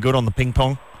guys any good on the ping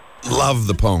pong? Love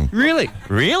the pong.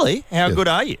 Really? How good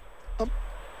are you?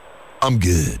 I'm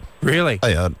good. Really?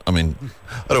 Hey, I mean,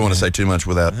 I don't want to say too much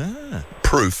without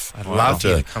proof. I'd love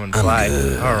you to come and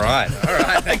play. All right.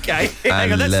 Okay.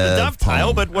 Hang on, that's the dovetail,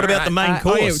 pong. but what about the main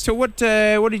course? Oh, yeah. So what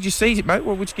did you see, mate?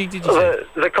 Which gig did you see?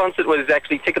 The concert was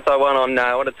actually tickets I won on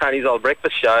one of Tony's old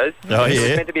breakfast shows. Oh, It yeah?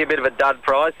 was meant to be a bit of a dud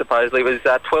prize, supposedly. It was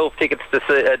 12 tickets to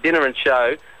see dinner and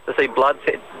show to see Blood,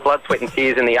 Sweat and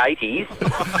Tears in the 80s.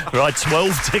 Right,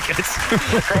 12 tickets. A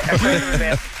crowd of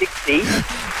about 60.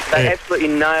 They absolutely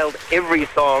nailed every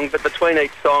song, but between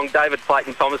each song, David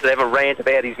Clayton Thomas would have a rant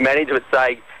about his manager would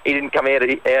say he didn't come out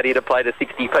here to play to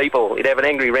 60 people. He'd have an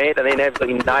angry rant and then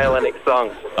absolutely nail the next song.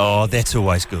 Oh, that's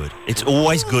always good. It's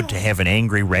always good to have an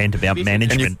angry rant about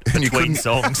management between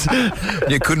songs.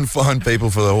 You couldn't find people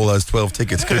for all those 12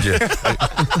 tickets, could you?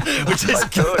 Which is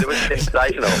good. It was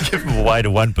sensational. Give them away to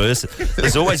one person.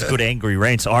 There's always good angry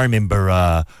rants. I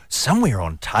remember somewhere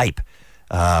on tape,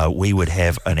 we would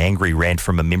have an angry rant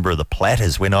from a member of the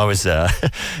Platters when I was,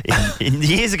 in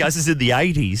years ago, this is in the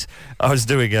 80s, I was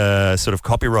doing a sort of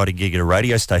copywriting gig at a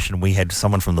radio station and we had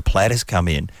someone from the Platters come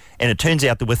in and it turns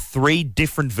out there were 3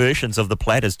 different versions of the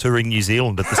Platters touring New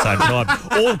Zealand at the same time,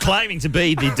 all claiming to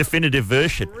be the definitive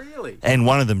version. Really? And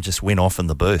one of them just went off in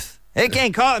the booth. They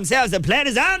can't call themselves the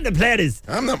Platters. I'm the Platters.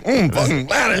 I'm the fucking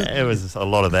Platters. There was a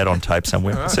lot of that on tape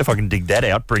somewhere. Let's see if I can dig that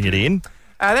out, bring it in.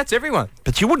 That's everyone.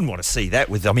 But you wouldn't want to see that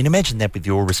with, imagine that with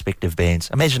your respective bands.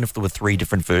 Imagine if there were 3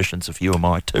 different versions of You Am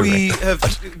I too. We have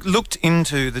looked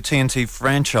into the TNT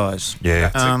franchise.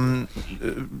 Yeah.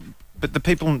 But the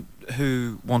people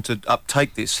who want to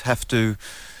uptake this have to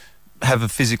have a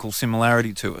physical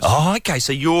similarity to us. Oh, okay.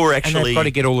 So you're actually... And they've got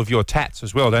to get all of your tats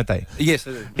as well, don't they? Yes,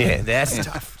 they do. Yeah, that's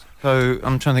tough. So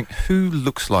I'm trying to think, who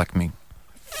looks like me?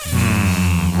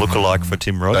 Look-alike for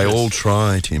Tim Rogers. They all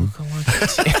try, Tim.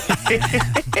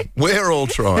 We're all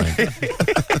trying.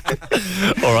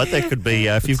 All right, that could be,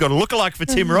 if you've got a look-alike for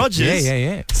Tim Rogers,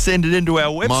 yeah. Send it into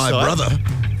our website. My brother.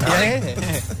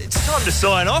 It's time to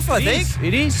sign off, I think.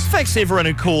 It is. Thanks everyone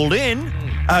who called in.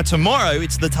 Tomorrow,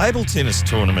 it's the table tennis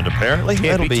tournament, apparently. Yeah,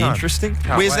 That'll big be time. interesting.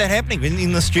 Can't Where's wait. that happening?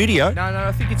 In the studio? No,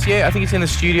 I think it's in the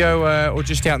studio or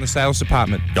just out in the sales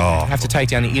department. Oh. Have to take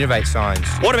down the Innovate signs.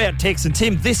 What about Tex and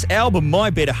Tim? This album, My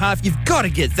Better Half, you've got to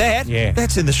get that. Yeah.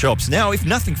 That's in the shops now, if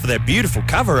nothing for that beautiful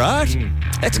cover art.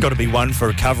 That's got to be one for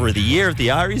a cover of the year at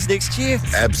the Aries next year.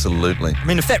 Absolutely. I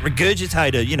mean, if that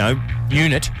regurgitator,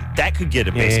 unit, that could get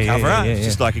a best cover art. It's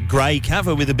just like a grey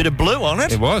cover with a bit of blue on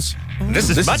it. It was.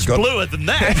 This is much bluer than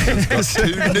that. It's got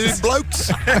 2 nude blokes.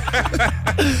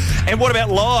 And what about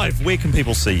live? Where can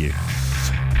people see you?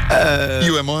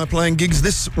 You and I playing gigs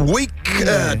this week,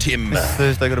 Tim. This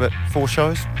Thursday got about 4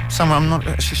 shows. Some I'm not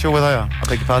actually sure where they are. I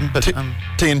beg your pardon. But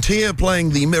TNT are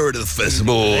playing the Meredith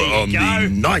Festival on the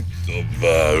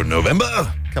 9th of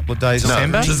November. a couple of days.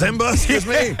 December, excuse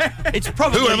me. It's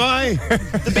probably... Who am I?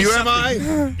 You am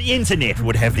I? The internet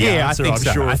would have the answer, I'm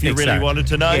sure, if you really wanted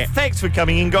to know. Yeah. Thanks for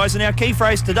coming in, guys. And our key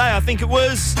phrase today, I think it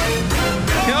was...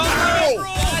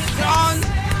 No!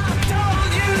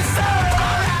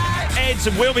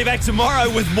 much, and we'll be back tomorrow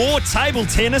with more table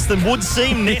tennis than would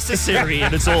seem necessary,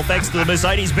 and it's all thanks to the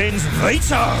Mercedes-Benz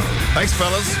Vito. Thanks,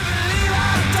 fellas.